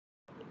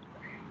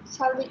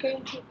Shall we go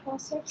into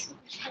cos x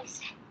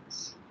equals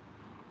 6?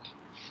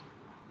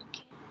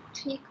 Okay,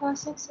 3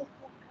 cos x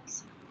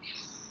equals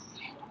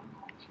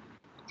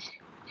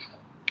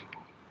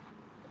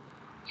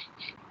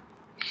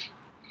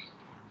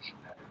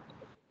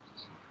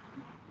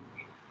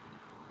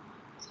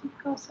 3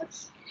 cos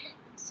x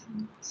equals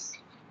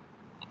 6.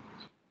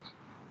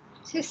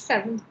 This is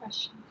 7th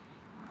question.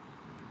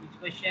 Which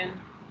question?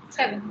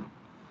 7.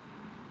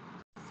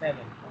 7.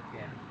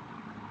 Okay.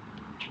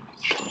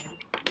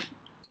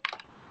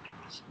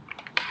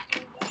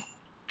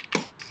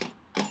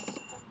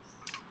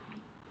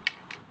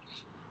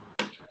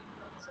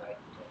 Sorry,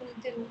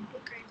 the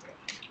notebook I did.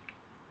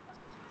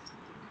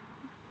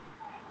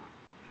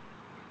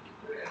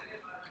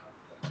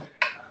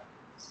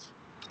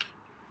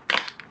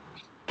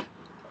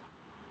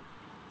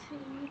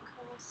 Three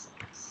cos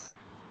x.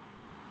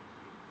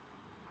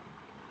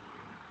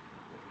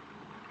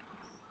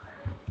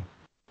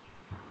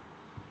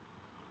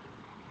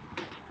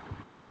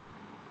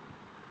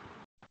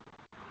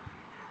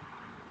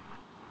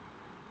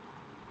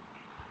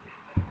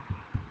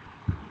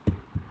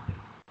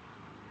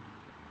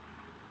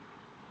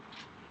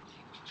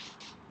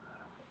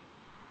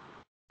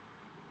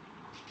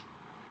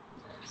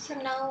 So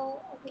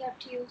now we have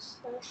to use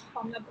the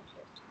formula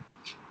booklet.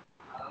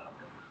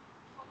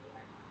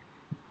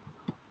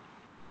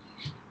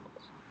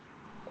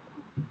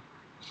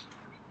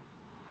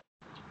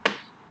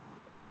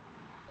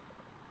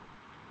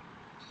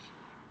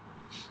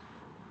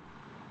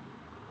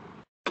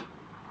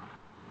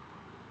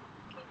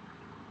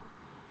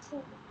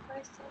 So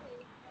first A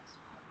plus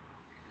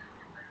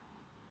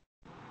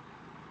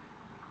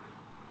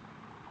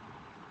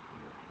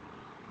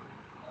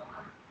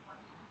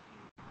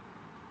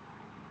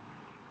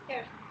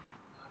here.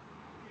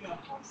 Yeah.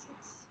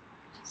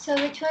 So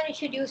which one you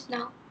should use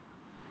now?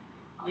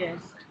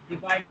 Yes,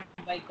 divide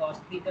by cos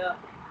theta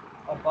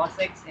or cos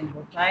x in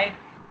both sides.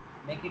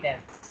 Make it as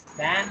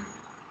tan.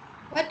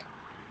 What?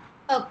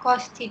 Oh,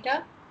 cos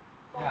theta.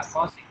 Yeah,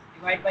 cos x.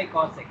 Divide by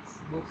cos x,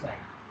 both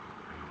sides.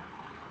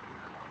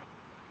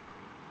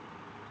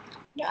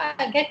 No,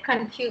 I get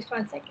confused.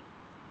 1 second.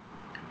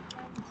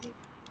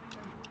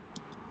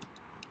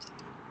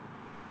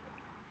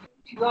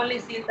 You only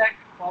see that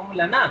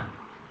formula, na?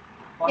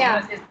 Formula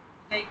Yeah. says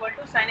equal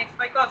to sin x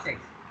by cos x.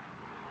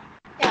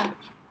 Yeah.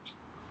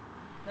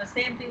 The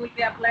same thing will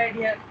be applied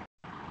here.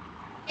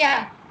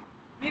 Yeah.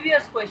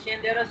 Previous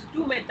question, there was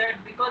two methods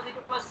because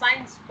it was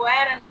sine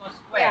square and cos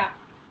square. Yeah.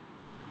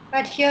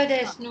 But here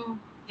there is no.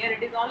 Here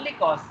it is only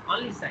cos,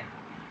 only sine.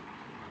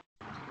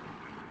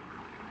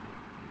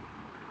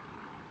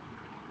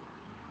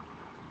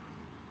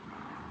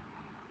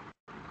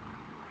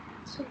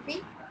 Should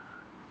be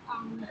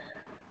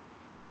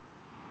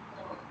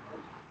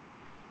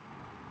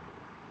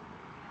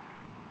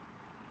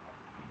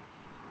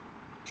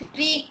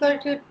 3 equal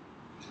to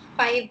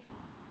 5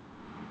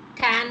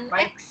 tan 5,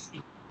 x.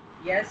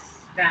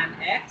 yes, tan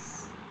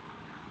x.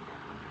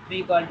 3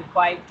 equal to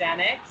 5 tan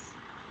x.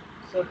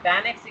 So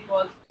tan x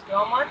equals to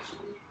how much?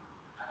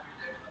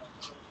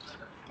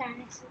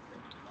 Tan x equal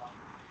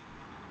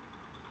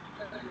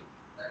to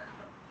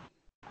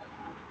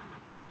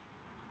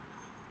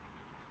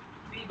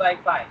 3 by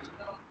 5.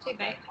 3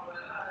 by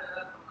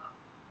 5.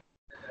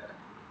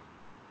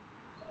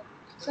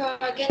 So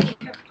again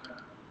you have to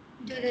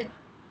do the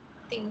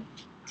thing.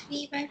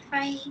 3 by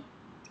 5.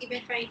 3 by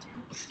 5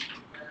 times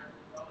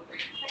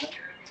 5.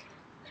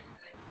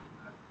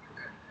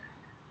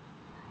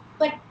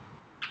 But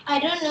I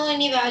don't know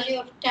any value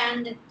of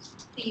tan that's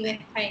 3 by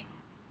 5.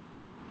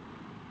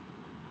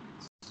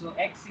 So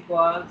x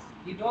equals,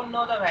 you don't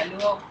know the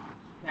value of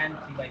tan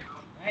 3 by 5,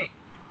 right?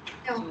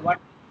 No. So what?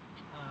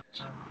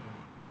 Okay.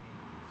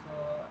 So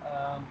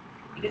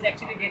it is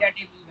actually data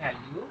table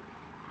value.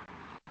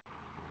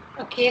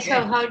 Okay,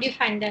 so how do you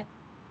find that?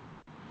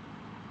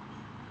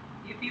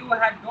 If you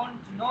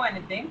don't know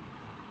anything,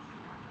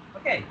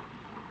 okay,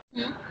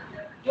 Hmm?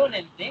 don't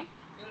anything,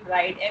 you'll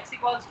write x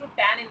equals to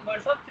tan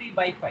inverse of 3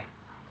 by 5.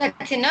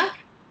 That's enough?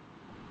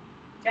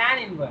 Tan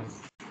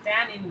inverse.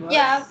 Tan inverse.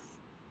 Yeah,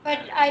 but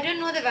I don't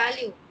know the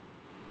value.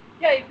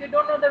 Yeah, if you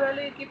don't know the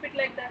value, you keep it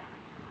like that.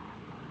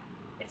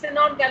 It's a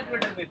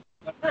non-calculator method,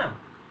 huh?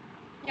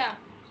 Yeah.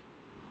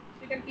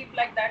 So you can keep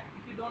like that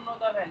if you don't know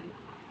the value.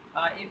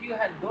 If you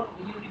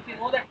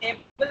know the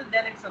table,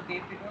 then it's okay.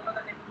 If you don't know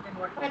the table, then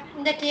what? But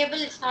in the table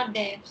it's not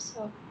there,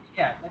 so.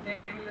 Yeah, the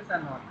tables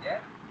are not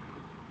there.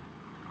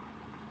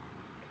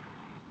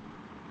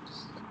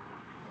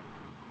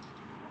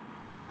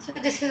 So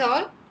this is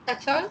all?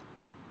 That's all?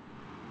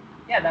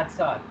 Yeah, that's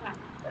all. Yeah.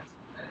 That's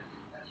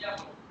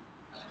all.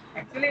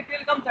 Actually, it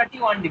will come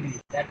 31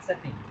 degrees. That's the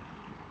thing.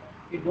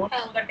 If you don't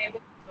know the table,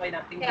 so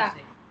nothing Yeah. to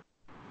say.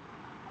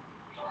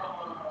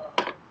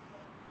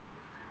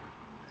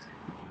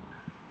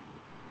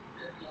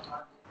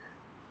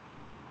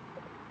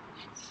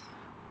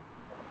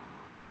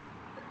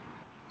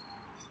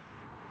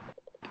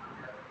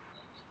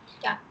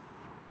 Yeah.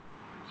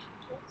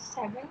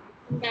 7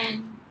 and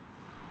then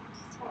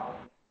 7,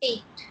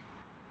 8.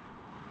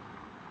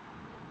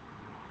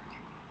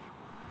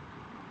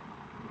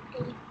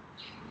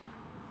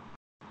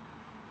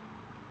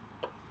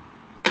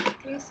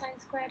 3 sine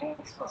square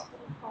x plus 4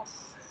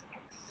 cos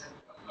x.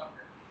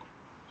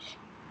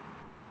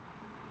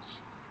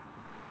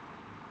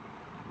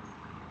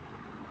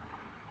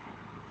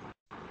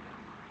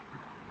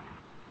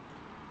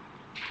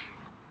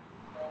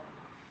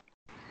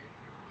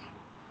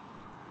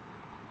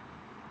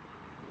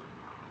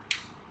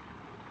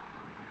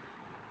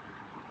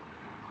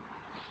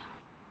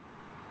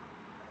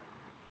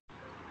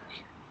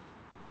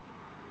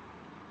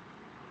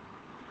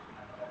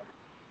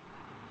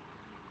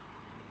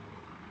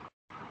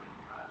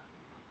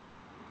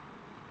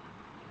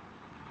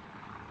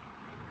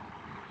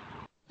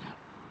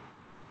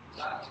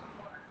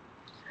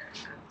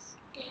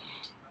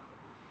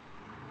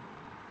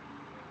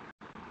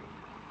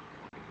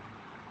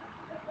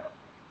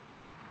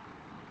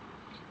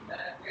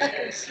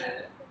 Okay, so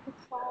the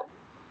form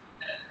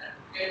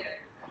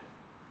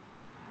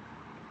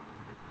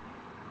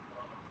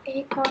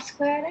a cos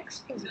square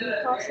x plus b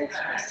cos x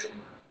plus c.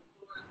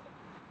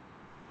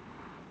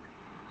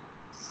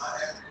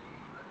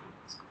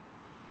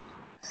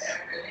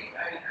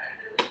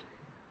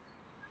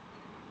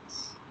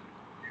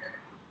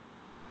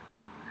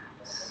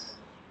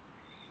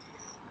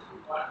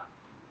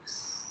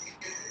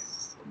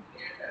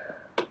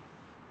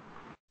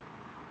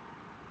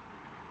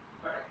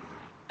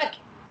 Okay,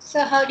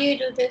 so how do you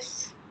do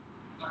this?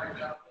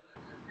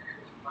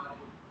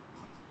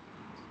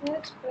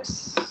 Let's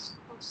press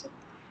cos it.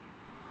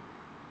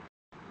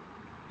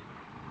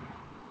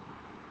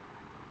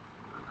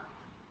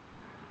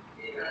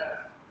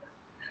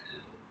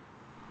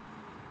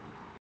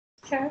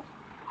 Sir,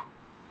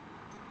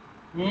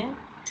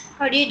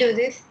 how do you do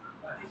this?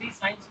 3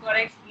 sine square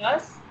x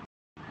plus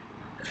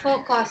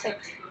 4 cos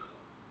x.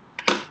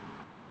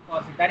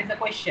 cos x. That is the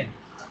question.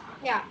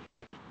 Yeah,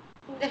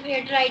 we have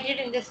to write it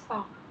in this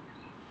form.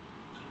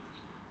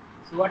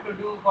 So what to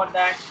do for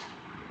that?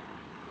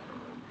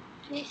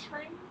 Please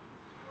find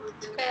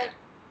square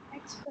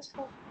x plus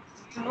 4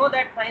 cos. You know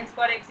that sine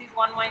square x is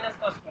 1 minus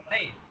cos square,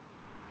 right?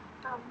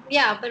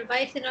 Yeah, but why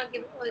is it not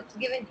given? Oh, it's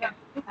given here.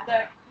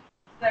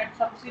 That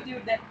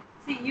substitute that.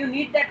 See, you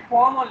need that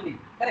form only.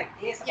 Correct.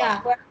 A cos Yeah.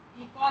 square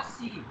b cos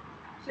c.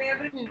 So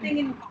everything Hmm.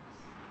 in cos.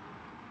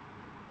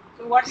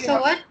 So what you So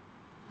have? what?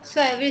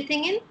 So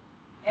everything in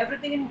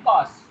Everything in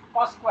cos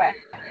square.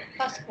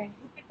 cos square.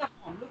 Look at the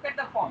form. Look at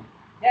the form.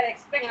 Their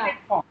expected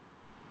Yeah. form.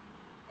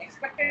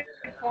 Expected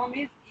form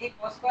is a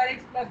cos square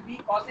x plus b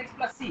cos x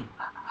plus c.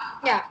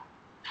 Yeah.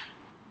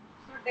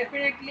 So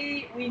definitely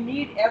we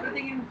need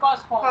everything in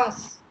cos form.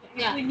 Cos. If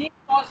Yeah. we need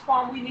cos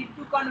form, we need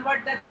to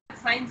convert that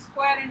sine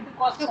square into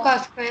cos To form.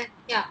 cos square.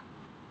 Yeah.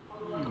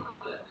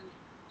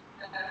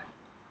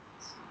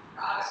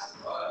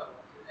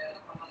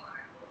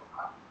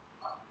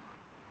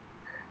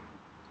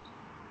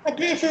 But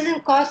this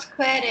isn't cos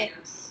square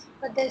x.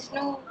 But there's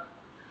no.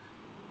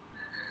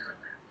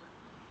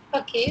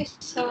 Okay,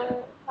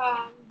 so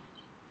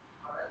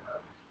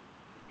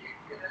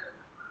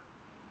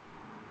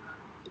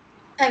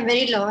I'm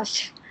very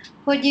lost.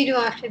 What do you do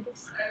after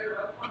this?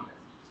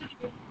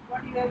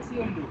 What else you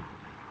will do?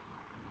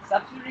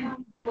 Substitute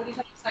in position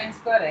of sine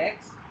square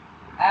x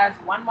as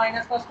 1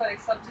 minus cos square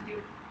x.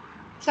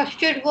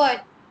 Substitute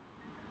what?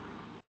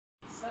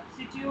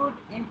 Substitute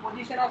in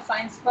position of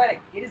sine square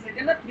x. It is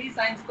written as 3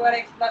 sine square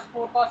x plus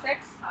 4 cos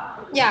x.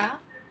 Yeah.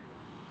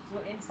 So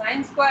in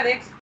sine square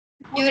x,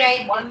 put You it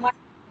write 1 this. minus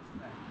cos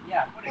square.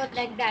 Yeah, put Oh, it.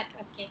 like that.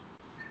 Okay.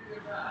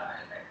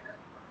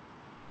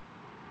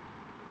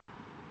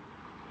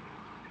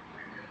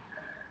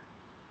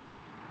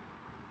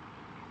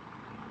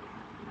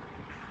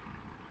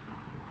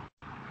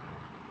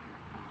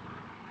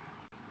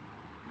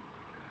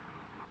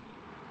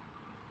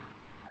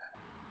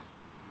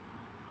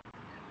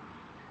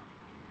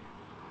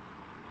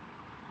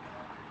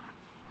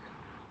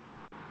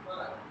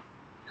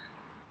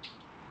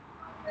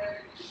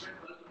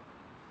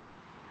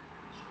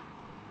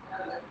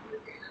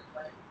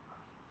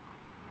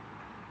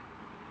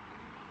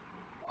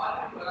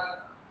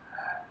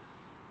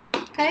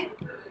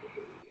 Correct?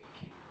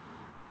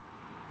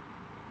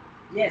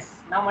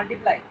 Yes, now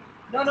multiply.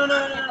 No.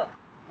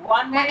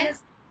 1 Then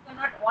minus,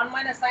 not 1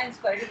 minus sine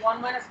square. It is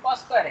 1 minus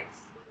cos square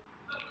x.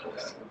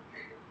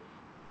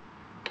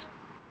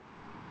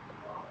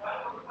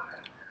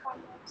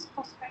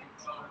 cos square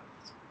x.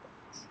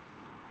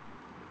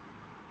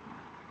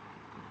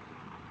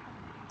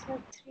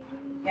 So 3.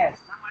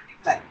 Yes, now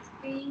multiply.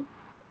 3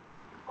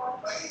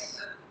 cos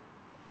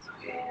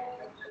square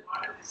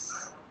x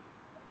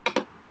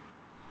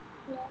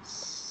plus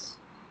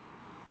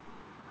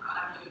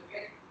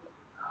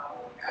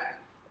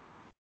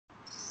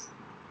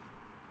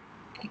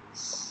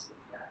x,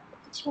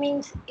 which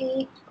means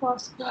a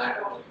cos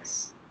square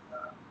x.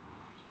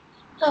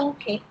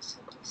 Okay, so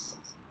this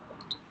is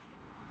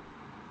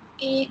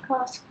a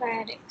cos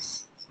square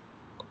x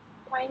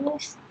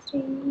minus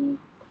 3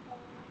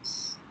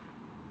 cos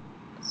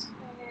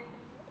square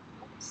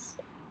x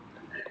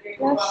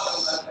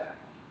plus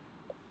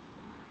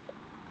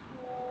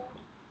 4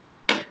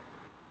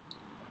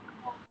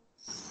 cos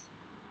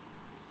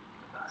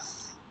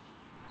x.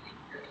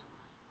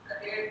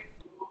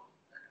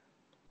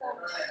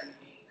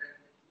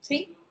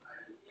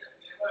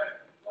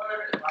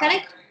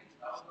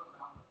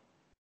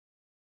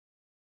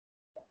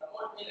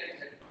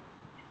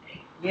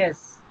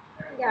 Yes.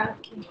 Yeah,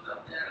 okay.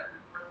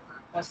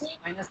 Plus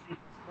minus 3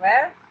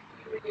 square.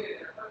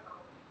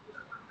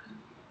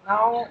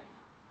 Now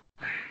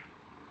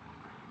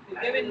you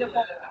give in the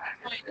form.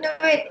 No,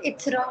 wait,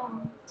 it's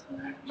wrong.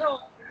 No,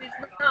 it is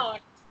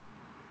not.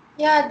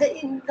 Yeah,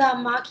 in the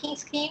marking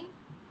scheme,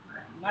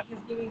 Not is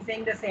giving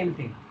saying the same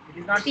thing. It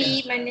is not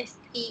saying. 3 minus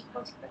 3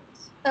 cos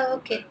squares. Oh,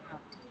 okay.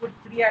 Put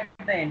 3 at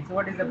the end. So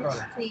what is the problem?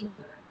 Minus 3.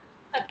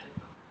 Okay,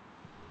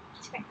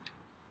 it's fine.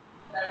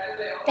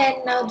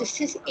 Then now this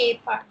is A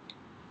part.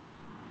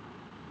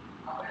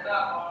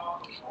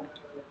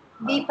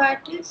 B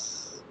part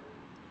is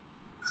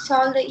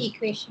solve the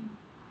equation.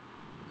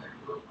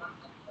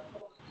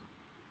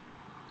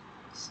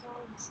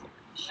 Solve this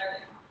equation.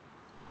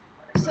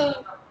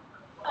 So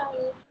um,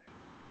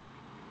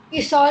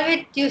 you solve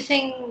it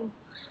using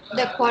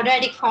the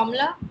quadratic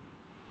formula.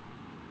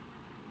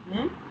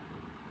 Hmm?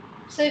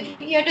 So if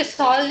you have to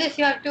solve this,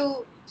 you have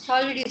to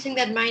solve it using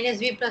that minus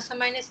b plus or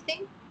minus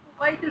thing.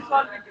 Why to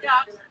solve it? They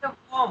ask the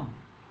form.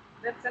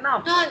 That's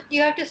enough. No,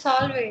 you have to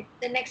solve it.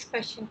 The next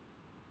question.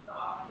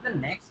 The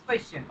next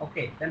question.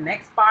 Okay, the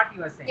next part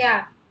you are saying.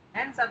 Yeah.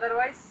 Hence,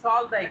 otherwise,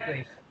 solve the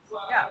equation.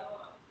 Yeah.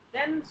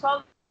 Then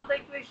solve the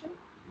equation.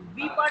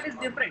 B part is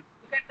different.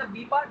 Look at the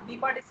B part. B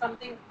part is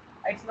something.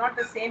 It's not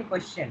the same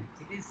question.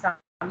 It is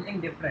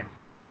something different.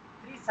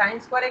 3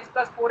 sine square x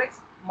plus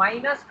 4x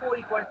minus 4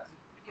 equal to 0.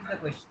 It is the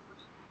question.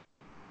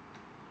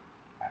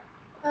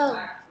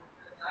 Oh,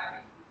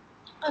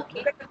 Look okay.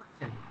 at the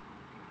question.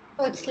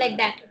 Oh, it's like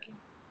that. Okay.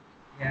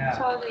 Yeah.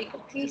 Solve the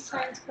equation. 3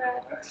 sine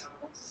square x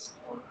plus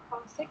 1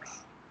 cos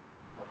x.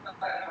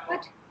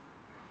 What?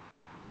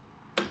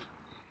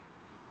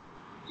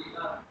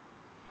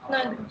 No,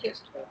 I'm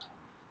confused. Wait.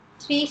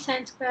 3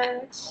 sine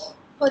square x.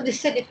 Oh, this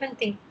is a different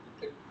thing.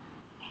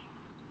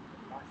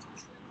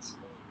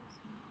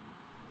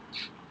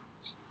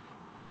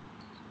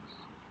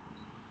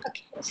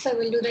 Okay, so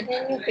we'll do that in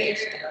a new page.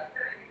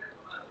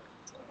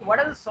 What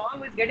is the song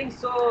which is getting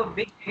so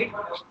big hit?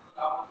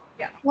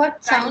 Yeah.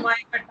 What Time sound?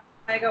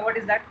 aega. What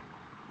is that?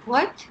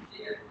 What?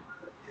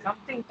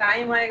 Something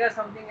time aega.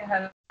 Something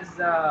has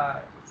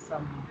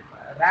some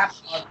rap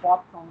or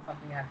pop song.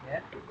 Something has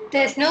there.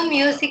 There's no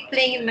music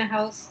playing in my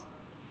house.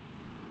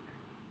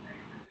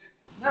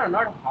 No,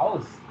 not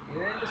house.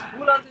 Even in the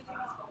school also,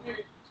 schools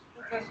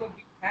are so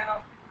big fan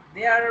of.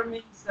 They are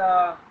means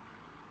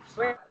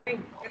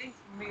swaying,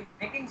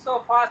 making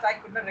so fast. I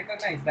could not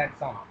recognize that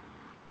song.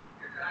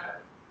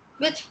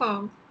 Which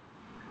form?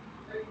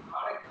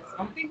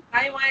 Something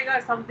time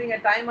aega. Something a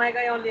time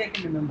aega. Only I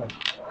can remember.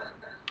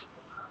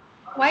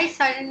 Why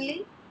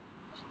suddenly?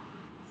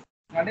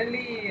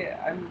 Suddenly,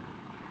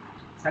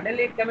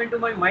 suddenly it came into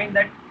my mind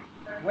that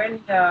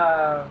when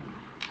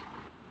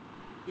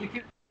if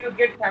you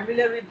get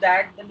familiar with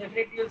that, then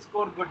definitely you'll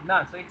score good,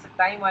 na. So it's a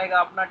time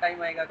aega, apna time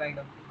aega kind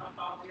of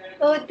thing.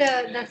 Oh,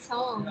 the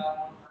song.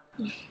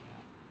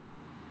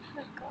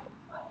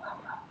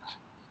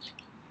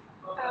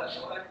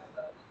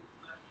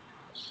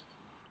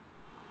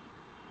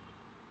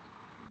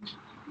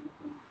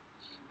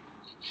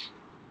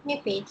 New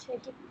page. I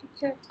took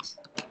picture of this.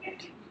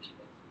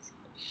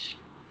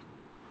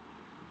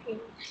 Page.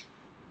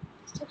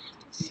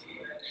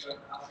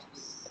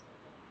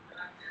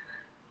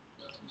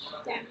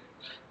 Damn.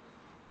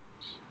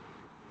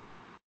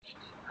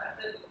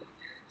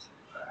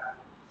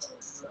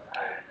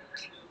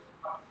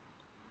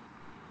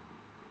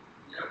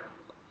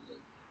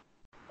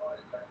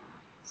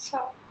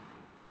 So,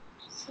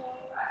 so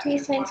 3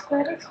 sine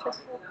square x plus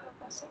 4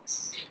 cos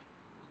x.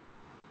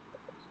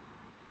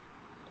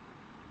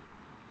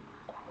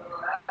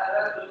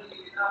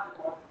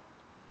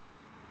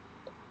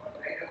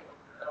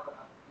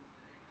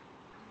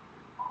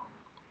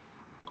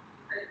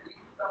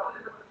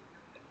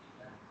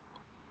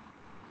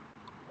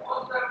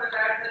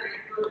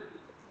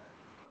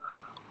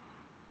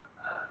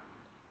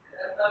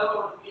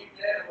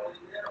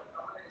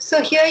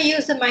 So here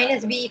use the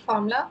minus b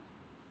formula.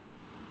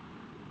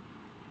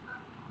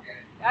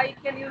 Yeah, you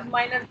can use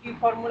minus b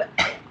formula,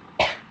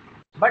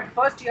 but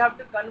first you have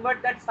to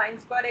convert that sine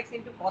square x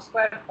into cos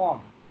square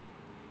form.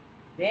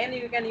 Then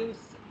you can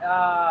use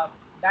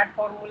that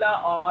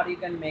formula, or you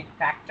can make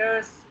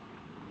factors.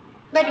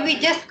 But we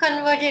just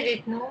converted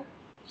it, no?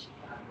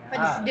 But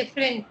it's Yeah,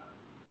 different.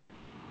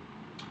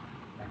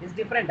 that is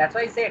different. That's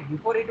why I said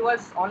before it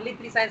was only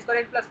 3 sine square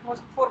x plus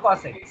 4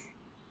 cos x.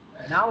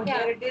 Now here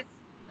Yeah. it is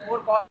 4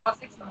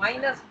 cos x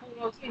minus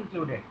 4 also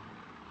included.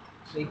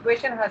 The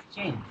equation has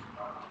changed.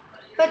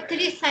 But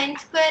 3 sine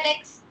square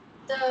x,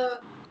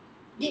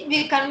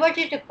 we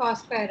converted to cos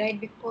square, right,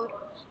 before?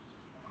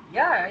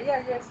 Yeah,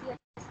 yeah, yes.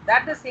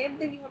 That's the same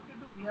thing you have to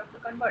do. You have to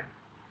convert.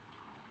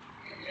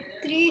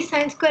 3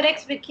 sine square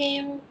x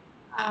became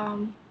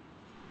um,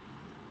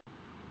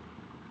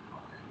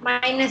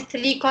 minus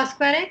 3 cos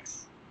square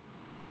x?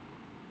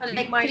 Or 3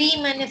 like minus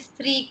 3 minus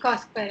 3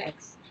 cos square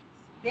x?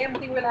 same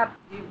thing will have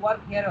work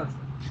here also.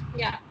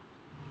 Yeah.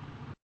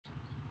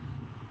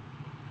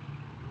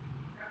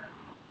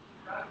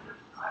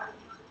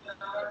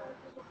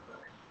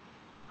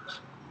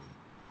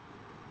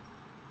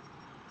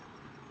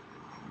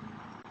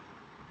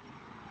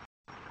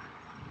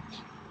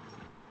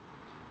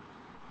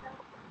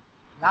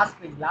 Last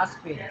page,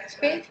 last page.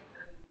 Page?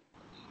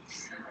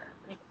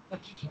 The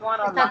fifth one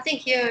or There's nothing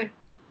here.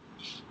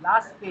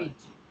 last page.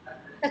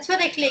 That's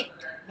what I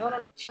clicked. No,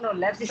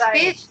 left This side.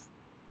 page?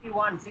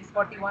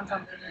 641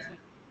 something.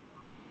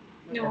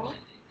 No.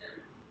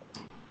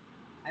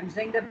 I'm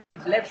saying the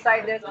left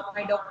side there's a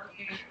kind of.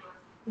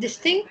 This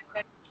thing?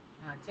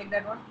 Check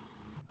that one.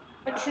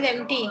 But this is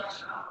empty.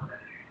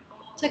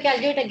 So okay, I'll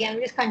do it again.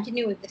 We'll just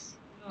continue with this.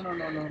 No.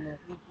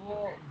 You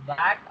go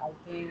back. I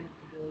think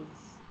it is.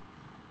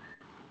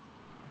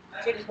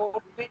 Check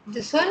fourth page.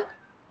 This one?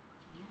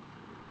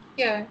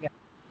 Here. Yeah.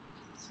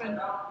 This one.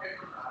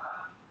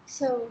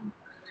 So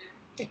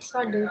let's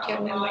not do it here.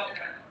 Never mind.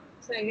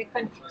 So I get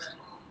confused.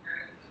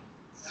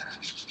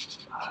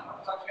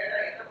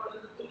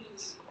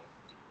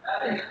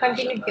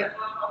 Continue here.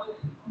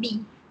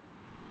 B.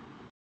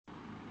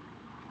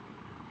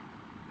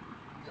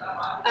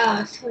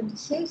 So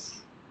this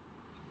is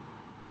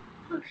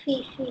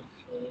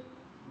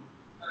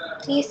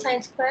 3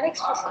 sine square x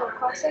plus 4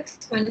 cos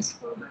x minus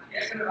 4.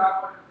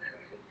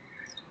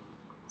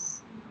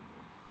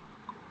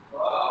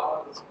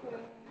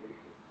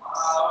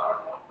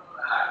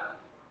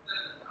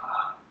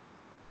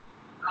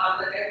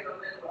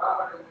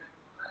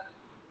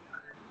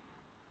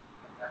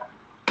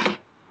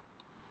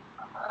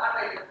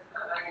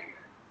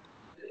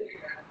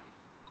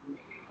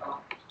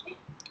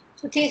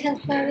 So 3 sine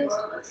square is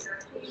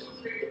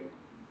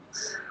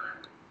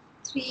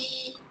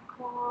 3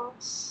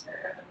 cos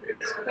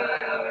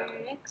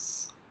square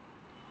x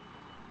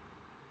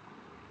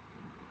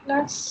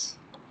plus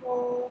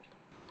 4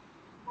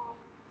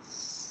 cos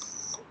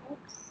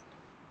x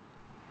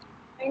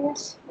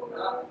minus 4.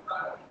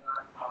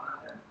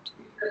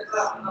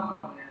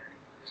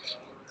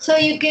 So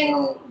you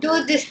can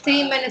do this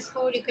 3 minus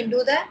 4, you can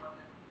do that?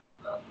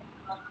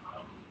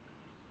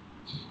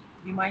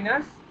 3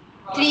 minus?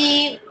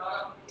 3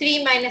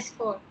 minus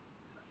 4.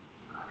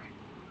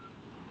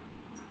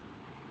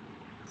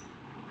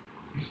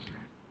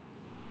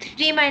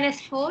 3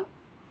 minus 4?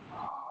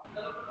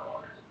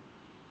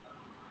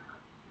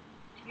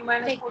 3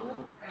 minus Like, 4.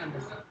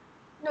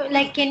 no,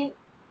 like in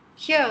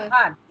here.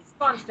 It's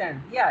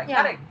constant. Yeah,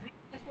 correct. 3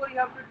 minus 4 you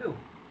have to do.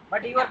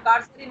 But your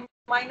cursor in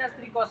minus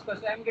 3 cos square.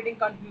 So I'm getting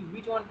confused.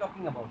 Which one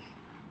talking about?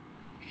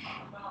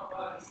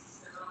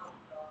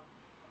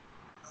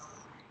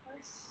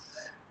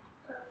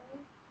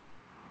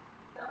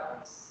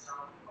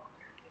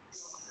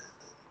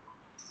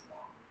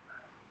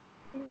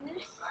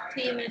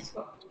 Three minus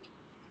 4.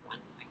 1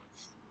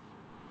 minus.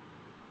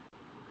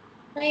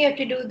 Now you have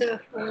to do the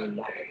whole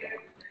lot.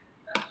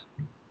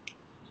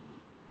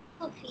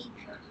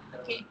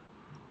 Okay.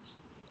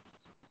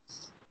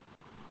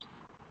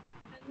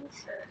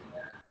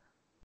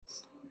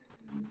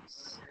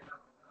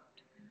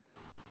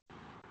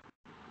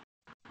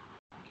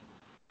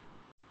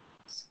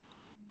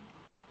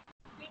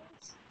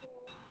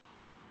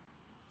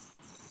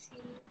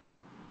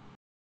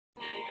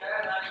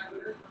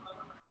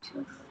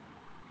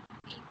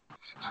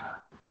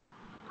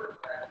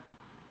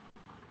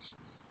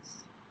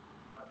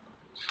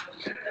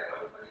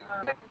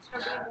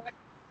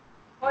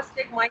 First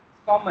take minus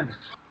common.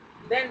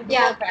 Then do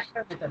a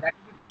factor method.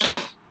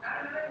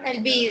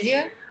 That'll be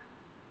easier.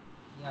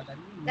 Yeah, that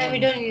will be Then we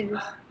don't use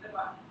this.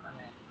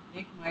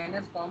 Take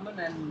minus common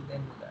and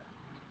then do that.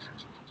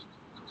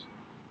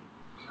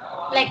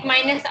 Like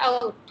minus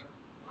out.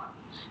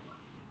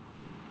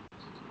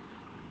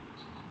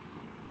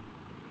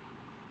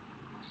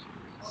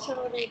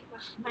 So like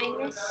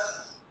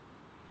minus.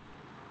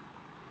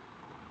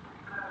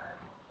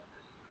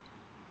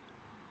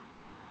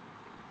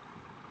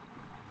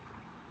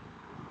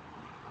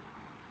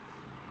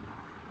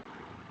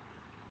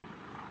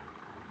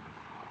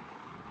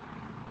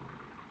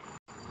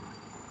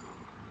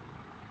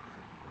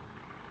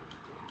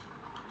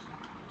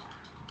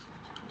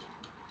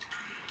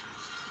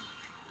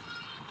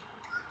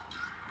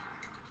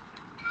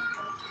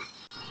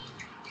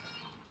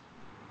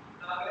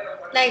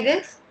 Like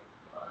this?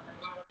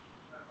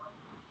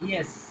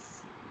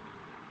 Yes.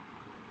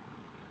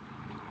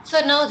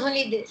 So now it's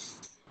only this.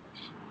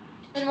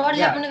 Then what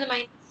will happen to the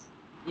minus?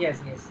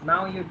 Yes.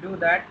 Now you do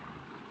that.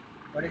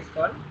 What is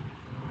called?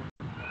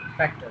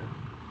 Factor.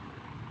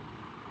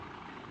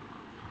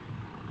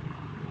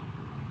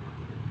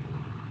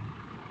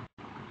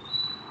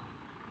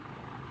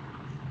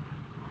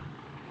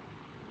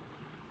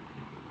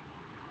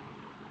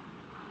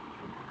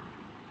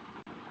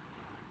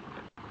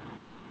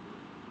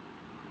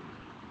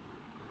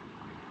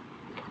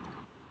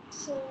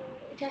 So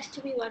it has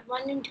to be what?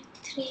 1 into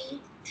 3,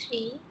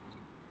 3.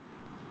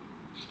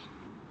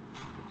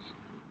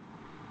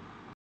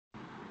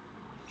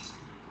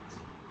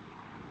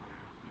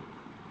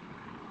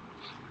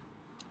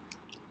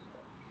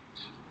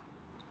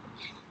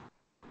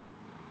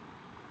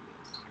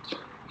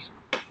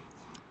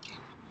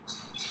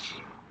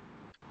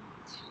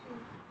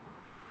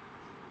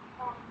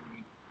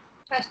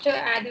 Has to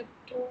add up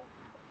to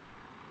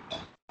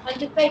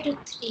multiply to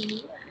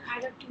 3 and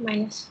add up to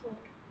minus 4.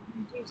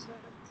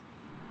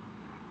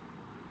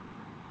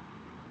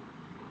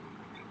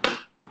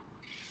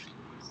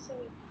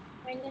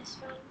 minus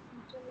 1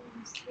 into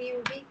minus 3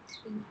 will be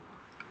 3.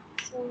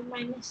 So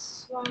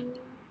minus 1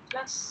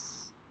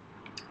 plus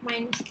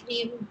minus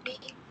 3 will be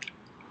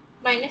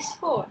minus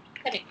 4.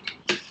 Correct.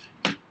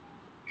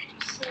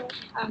 So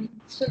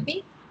this will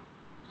be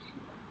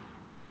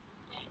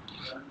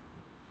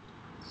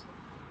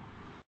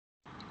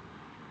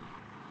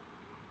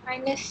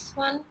minus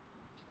 1.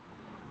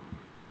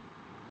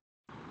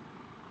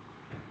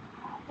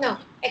 No,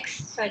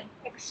 x, sorry,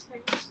 x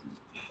minus 1.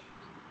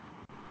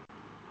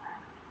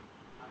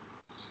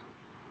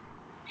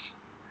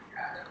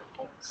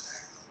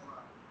 X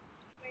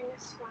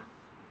minus 1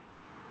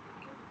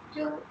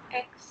 into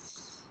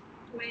x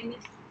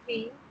minus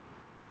 3.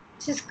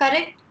 This is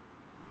correct?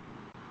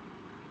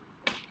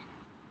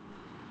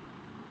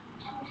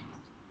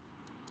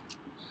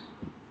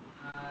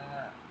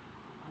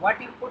 What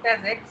you put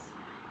as x?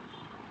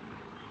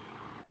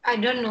 I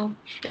don't know.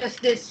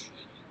 Just this.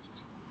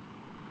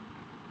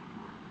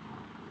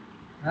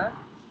 Huh?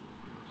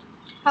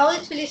 How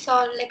else will you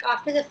solve? Like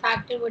after the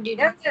factor, what do you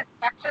do? Yes,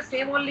 factor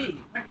same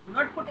only. But do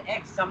not put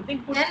x.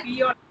 Something put Then,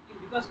 p or q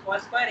because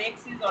cos square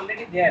x is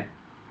already there.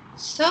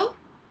 so,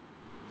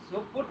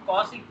 So put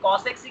cos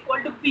x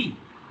equal to p.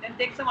 Then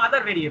take some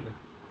other variable.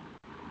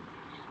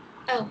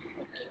 oh,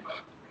 okay.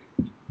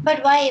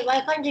 But why?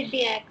 Why can't it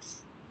be x?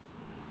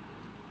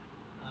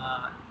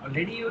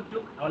 Already you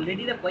took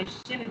already the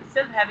question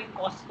itself having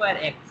cos square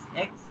x.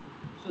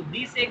 So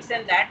this x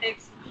and that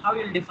x, how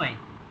you'll define?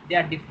 They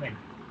are different.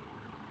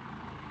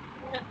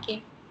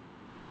 Okay.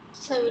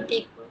 So we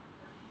take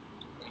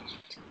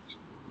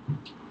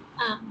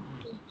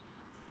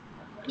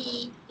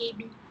P, A,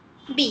 B.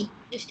 B.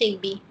 Just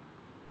take B.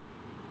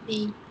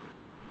 B.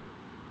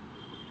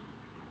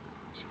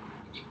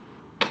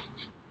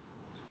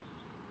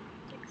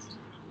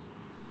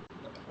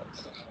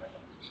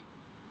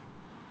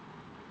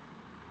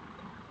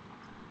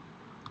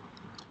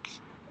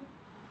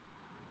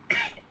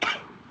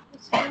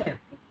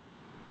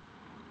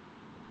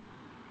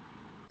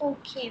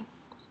 Okay.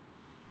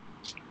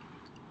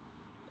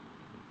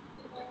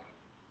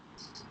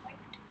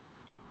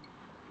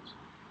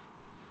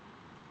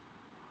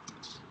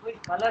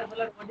 Wait, color,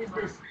 what is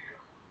this?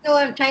 No,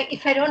 I'm trying.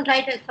 If I don't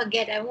write, I'll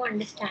forget. I won't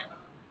understand.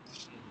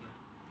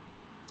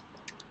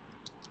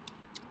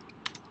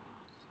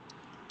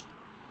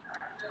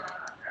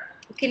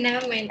 Okay,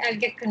 never mind. I'll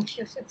get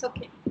confused. It's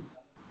okay.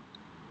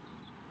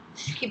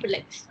 Just keep it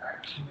like this.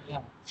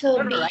 Yeah. So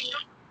No, B. write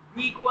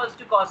b equals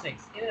to cos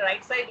x. In the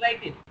right side,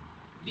 write it.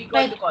 B equal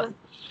Right. to cos.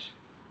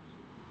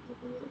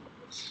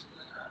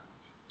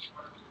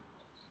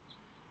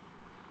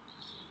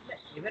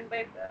 Even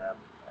by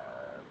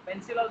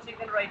pencil also you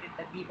can write it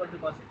that b equal to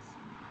cos x.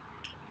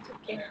 It's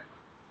okay.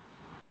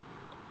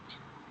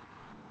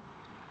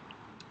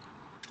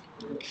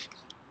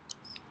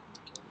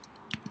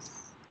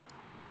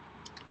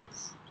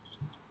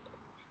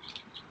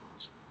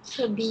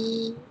 So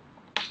B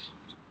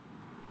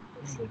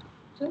is equal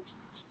to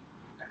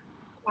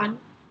 1,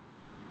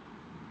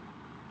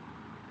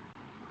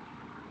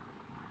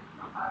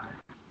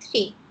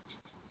 3.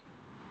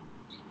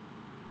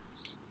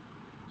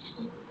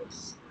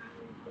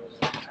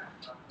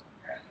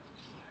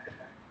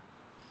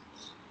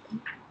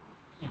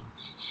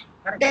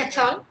 Correct. That's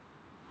all.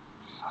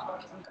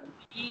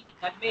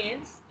 That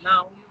means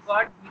now you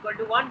got b equal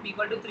to 1, b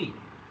equal to 3.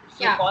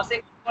 So Yeah. cos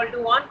x equal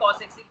to 1,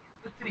 cos x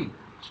equal to 3.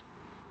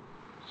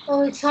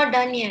 Oh, it's not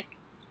done yet.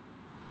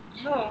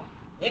 No,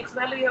 x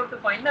value you have to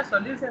find the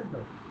solution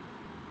though.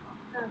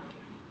 Okay.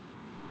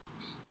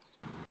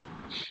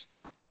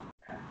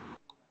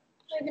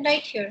 I will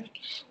write here.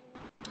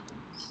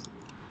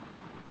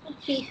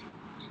 Okay.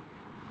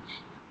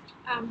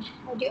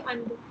 How do you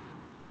undo?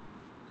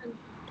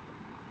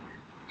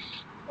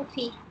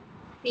 Okay.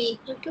 P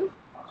equal to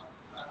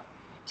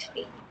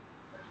 3.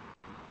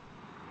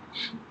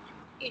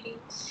 It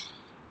is.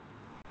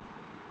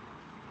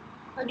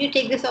 How do you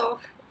take this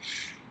off?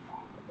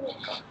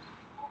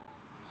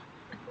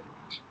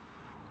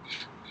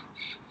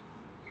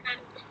 And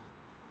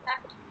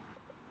that.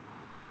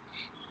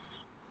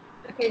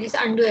 Okay, just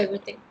undo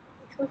everything.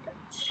 Okay.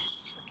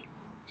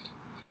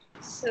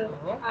 So,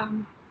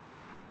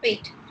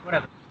 wait.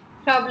 Whatever.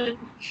 Problem.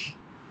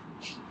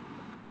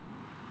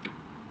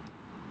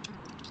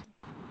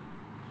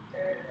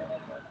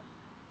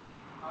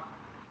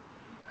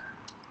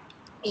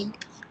 A is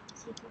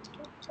equal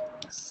to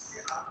plus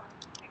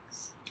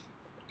x.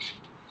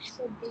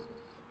 So B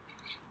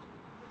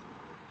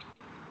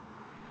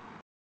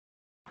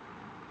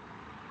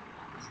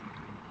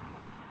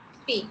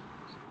 3.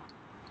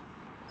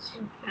 So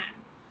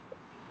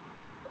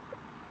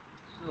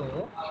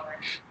So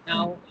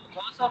now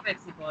cos of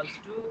x equals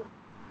to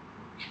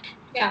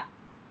yeah,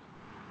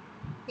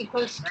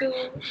 equals to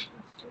equals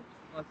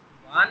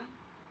to 1.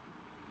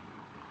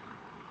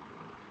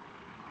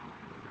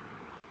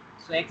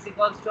 So x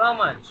equals to how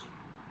much?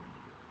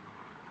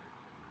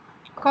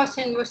 cos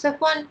inverse of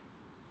 1.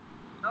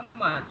 How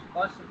much?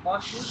 Cos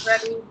 2's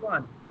value is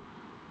 1.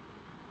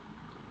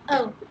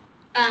 Oh,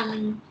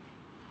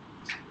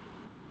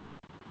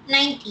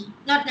 90,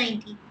 not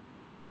 90.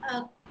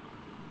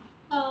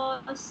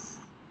 cos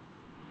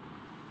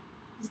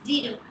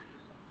 0.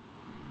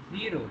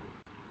 0.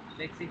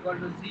 So x equal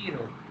to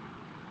 0.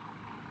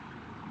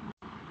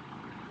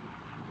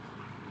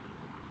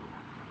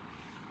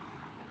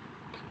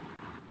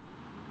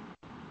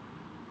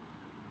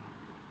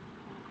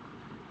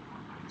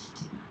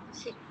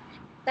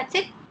 That's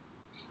it.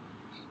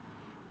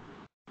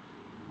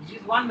 This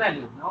is one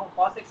value. Now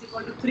cos x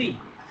equal to 3.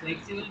 So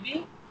x will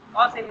be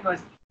cos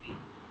inverse 3.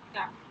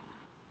 Yeah.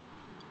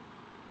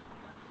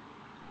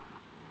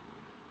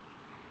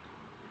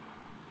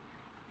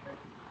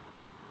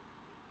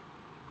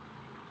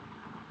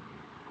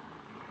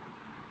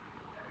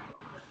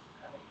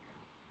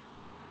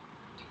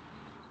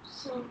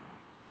 So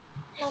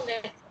now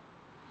let's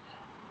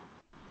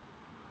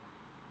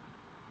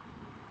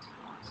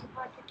so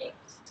how to take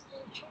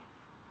screenshot.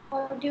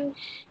 How do you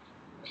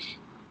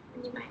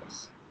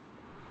minimize?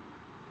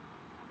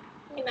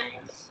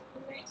 Minimize.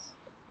 Minimize.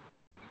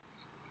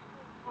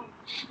 Oh,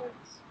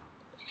 shorts.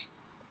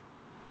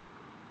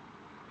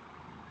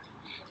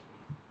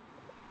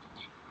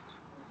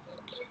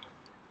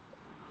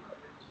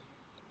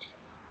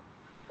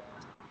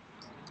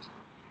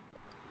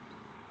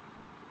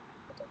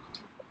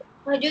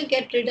 How do you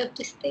get rid of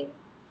this thing?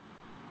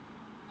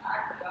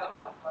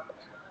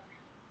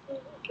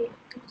 Okay,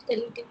 let's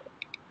delete it.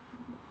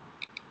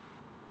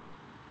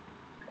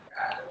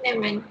 Never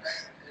mind.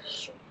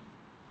 Sure.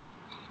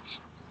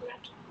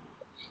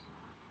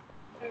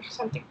 Or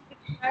something.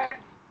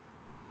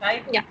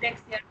 Type Yeah.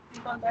 text here.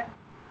 Click on that.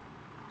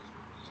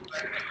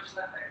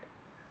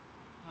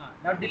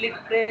 Now delete.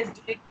 Press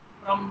delete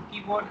from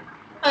keyboard.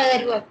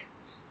 That worked.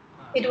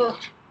 It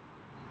worked.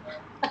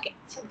 Okay,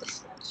 so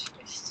this much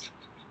is.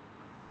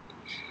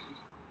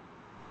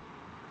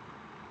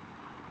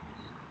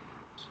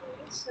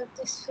 Okay, so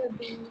this will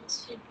be.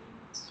 This will be.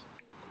 This will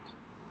be.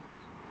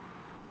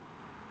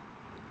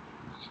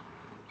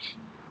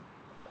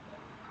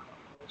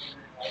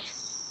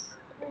 Yes.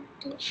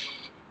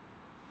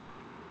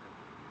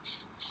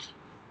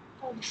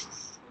 Oh, this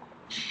is.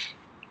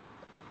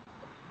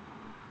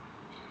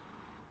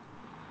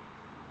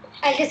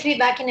 I'll just be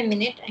back in a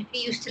minute. I we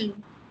used to lose.